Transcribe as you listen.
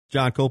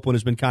John Copeland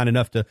has been kind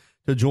enough to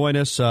join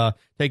us,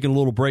 taking a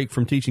little break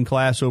from teaching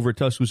class over at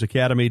Tuscaloosa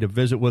Academy to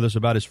visit with us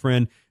about his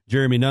friend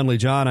Jeremy Nunley.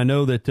 John, I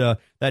know that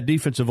that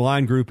defensive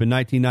line group in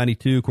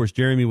 1992, of course,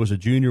 Jeremy was a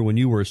junior when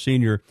you were a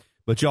senior,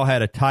 but y'all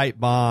had a tight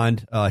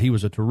bond. He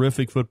was a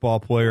terrific football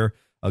player,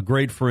 a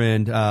great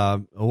friend.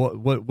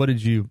 What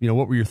did you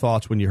what were your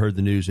thoughts when you heard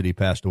the news that he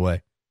passed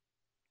away?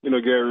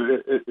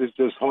 Gary, it's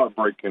just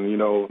heartbreaking.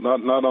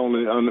 Not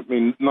only,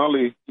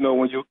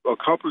 when you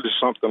accomplish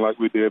something like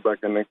we did back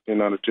in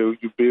 1992,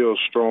 you build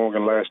strong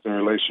and lasting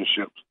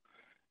relationships.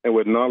 And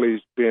with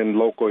Nunley being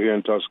local here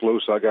in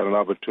Tuscaloosa, I got an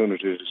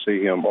opportunity to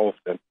see him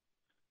often,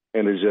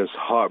 and it's just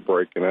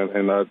heartbreaking.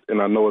 And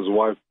I know his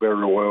wife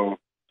very well,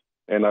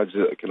 and I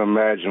just can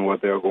imagine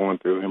what they're going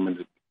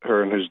through,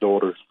 her and his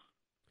daughters.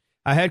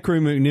 I had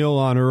Kareem McNeil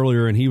on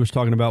earlier, and he was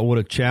talking about what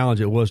a challenge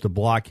it was to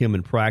block him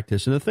in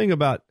practice. And the thing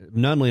about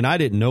Nunley, and I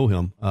didn't know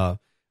him.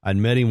 I'd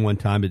met him one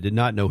time, but did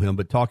not know him.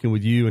 But talking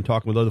with you and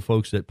talking with other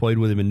folks that played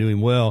with him and knew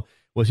him well,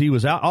 was he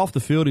was out off the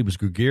field. He was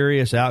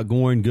gregarious,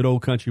 outgoing, good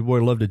old country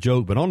boy, loved to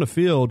joke. But on the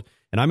field,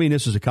 and I mean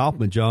this is a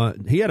compliment,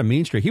 John, he had a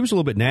mean streak. He was a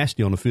little bit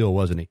nasty on the field,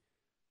 wasn't he?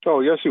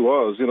 Oh, yes, he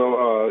was.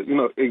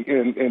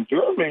 And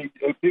Jeremy,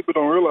 people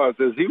don't realize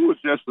this, he was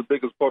just the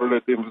biggest part of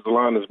that defensive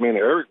line as me and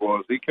Eric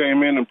was. He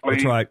came in and played.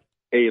 That's right.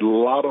 A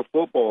lot of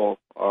football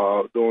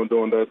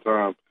during that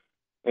time.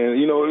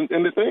 And,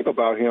 and the thing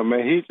about him,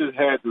 man, he just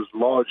had this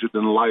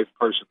larger-than-life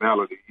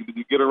personality.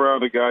 You get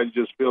around a guy, you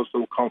just feel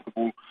so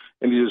comfortable,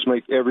 and you just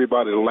make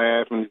everybody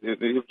laugh. And it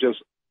was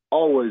just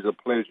always a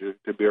pleasure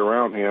to be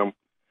around him.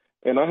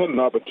 And I had an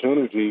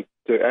opportunity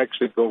to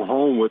actually go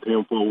home with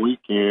him for a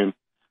weekend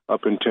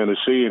up in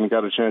Tennessee and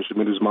got a chance to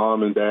meet his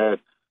mom and dad.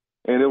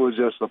 And it was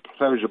just a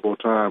pleasurable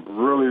time.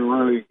 Really,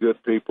 really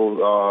good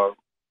people,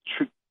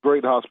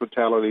 great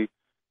hospitality.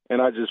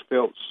 And I just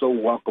felt so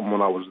welcome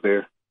when I was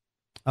there.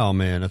 Oh,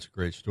 man, that's a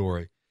great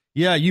story.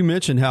 Yeah, you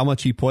mentioned how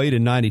much he played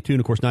in 92, and,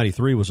 of course,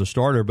 93 was a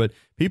starter. But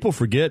people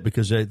forget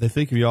because they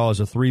think of you all as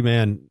a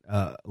three-man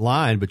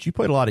line, but you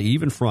played a lot of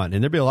even front.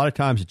 And there'd be a lot of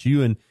times that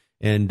you and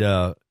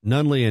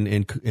Nunley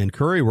and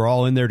Curry were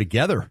all in there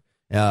together.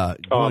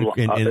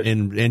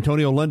 And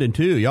Antonio London,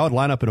 too. Y'all would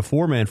line up in a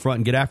four-man front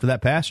and get after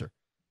that passer.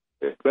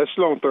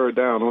 Especially on third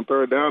down. On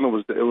third down, it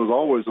was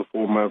always a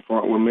four-man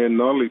front with me and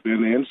Nunley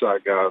being the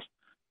inside guys.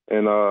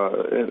 And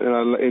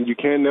you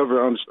can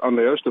never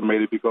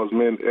underestimate it because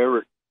me and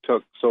Eric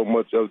took so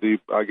much of the,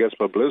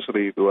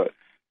 publicity, but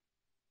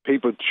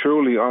people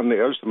truly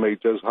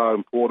underestimate just how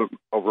important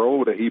a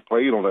role that he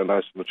played on that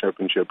national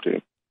championship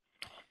team.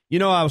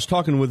 I was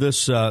talking with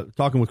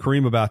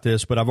Kareem about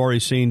this, but I've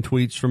already seen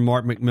tweets from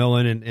Mark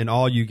McMillan and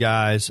all you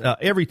guys.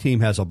 Every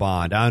team has a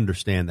bond. I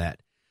understand that.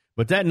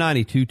 But that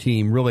 92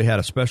 team really had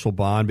a special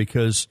bond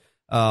because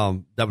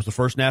that was the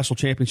first national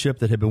championship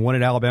that had been won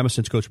at Alabama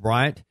since Coach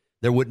Bryant.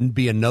 There wouldn't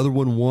be another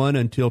one won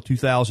until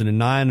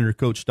 2009 under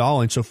Coach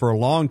Stalling. So for a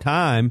long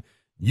time,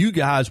 you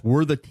guys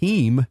were the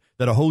team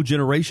that a whole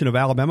generation of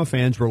Alabama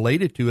fans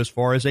related to as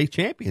far as a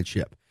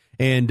championship.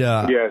 And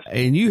yes.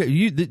 And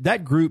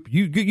that group,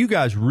 you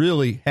guys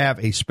really have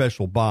a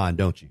special bond,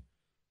 don't you?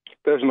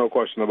 There's no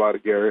question about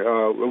it, Gary.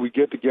 We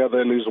get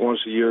together at least once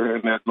a year,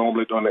 and that's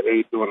normally during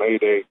the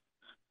 8A.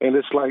 And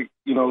it's like,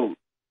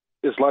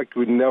 it's like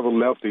we never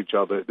left each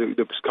other.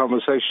 The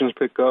conversations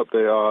pick up,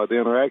 the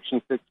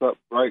interaction picks up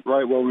right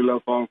where we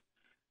left off,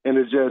 and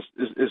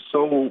it's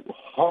so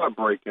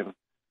heartbreaking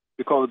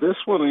because this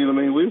one,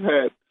 we've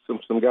had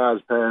some guys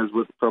pass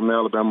from the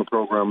Alabama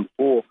program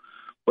before,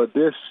 but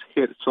this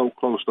hit so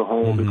close to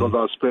home because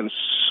I spent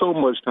so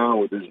much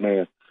time with this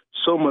man,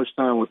 so much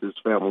time with his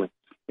family,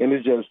 and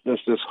it's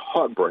just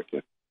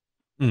heartbreaking.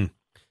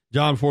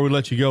 John, before we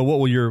let you go, what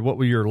will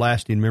your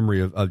lasting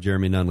memory of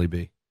Jeremy Nunley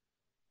be?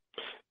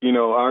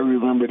 I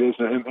remember this,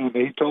 and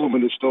he told me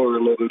the story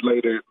a little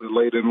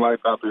later in life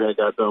after I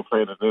got done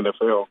playing in the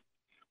NFL.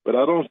 But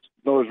I don't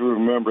know if you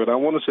remember it. I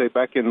want to say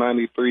back in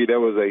 93, there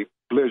was a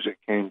blizzard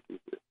came through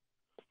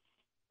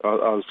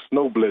a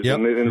snow blizzard, yep,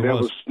 and there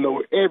was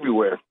snow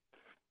everywhere.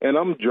 And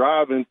I'm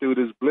driving through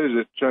this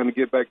blizzard trying to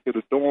get back to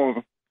the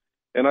dorm,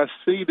 and I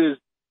see this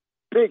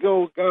big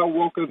old guy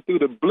walking through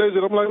the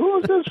blizzard. I'm like, who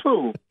is this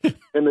fool?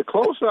 And the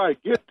closer I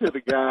get to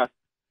the guy,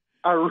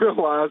 I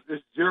realize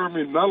it's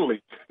Jeremy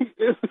Nunley.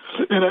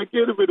 And I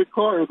get him in the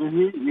car,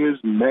 and he is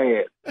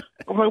mad.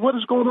 I'm like, what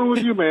is going on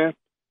with you, man?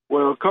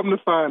 Well, come to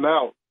find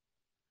out,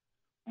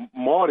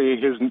 Marty,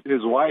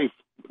 his wife,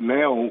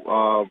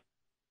 now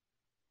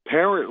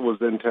Parents was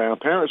in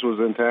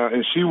town,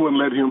 and she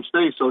wouldn't let him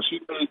stay, so she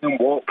made him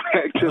walk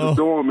back to the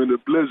dorm in the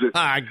blizzard.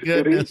 My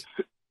goodness.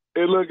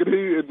 And look,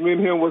 me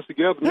and him was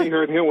together.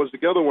 Her and him was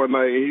together one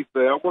night, and he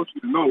said, I want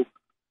you to know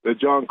that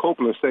John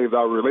Copeland saved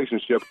our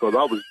relationship because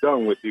I was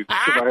done with you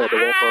because I had to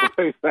walk all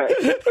the way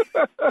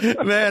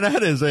back. Man,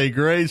 that is a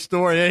great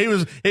story.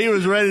 He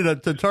was ready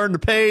to turn the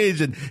page,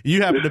 and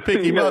you happened to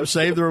pick him up,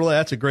 save the relationship.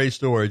 That's a great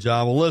story,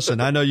 John. Well,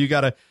 listen, I know you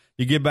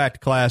get back to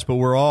class, but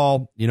we're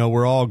all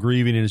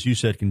grieving, and as you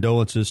said,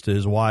 condolences to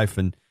his wife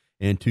and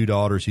two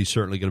daughters. He's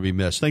certainly going to be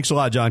missed. Thanks a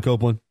lot, John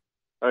Copeland.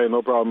 Hey,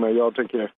 no problem, man. Y'all take care.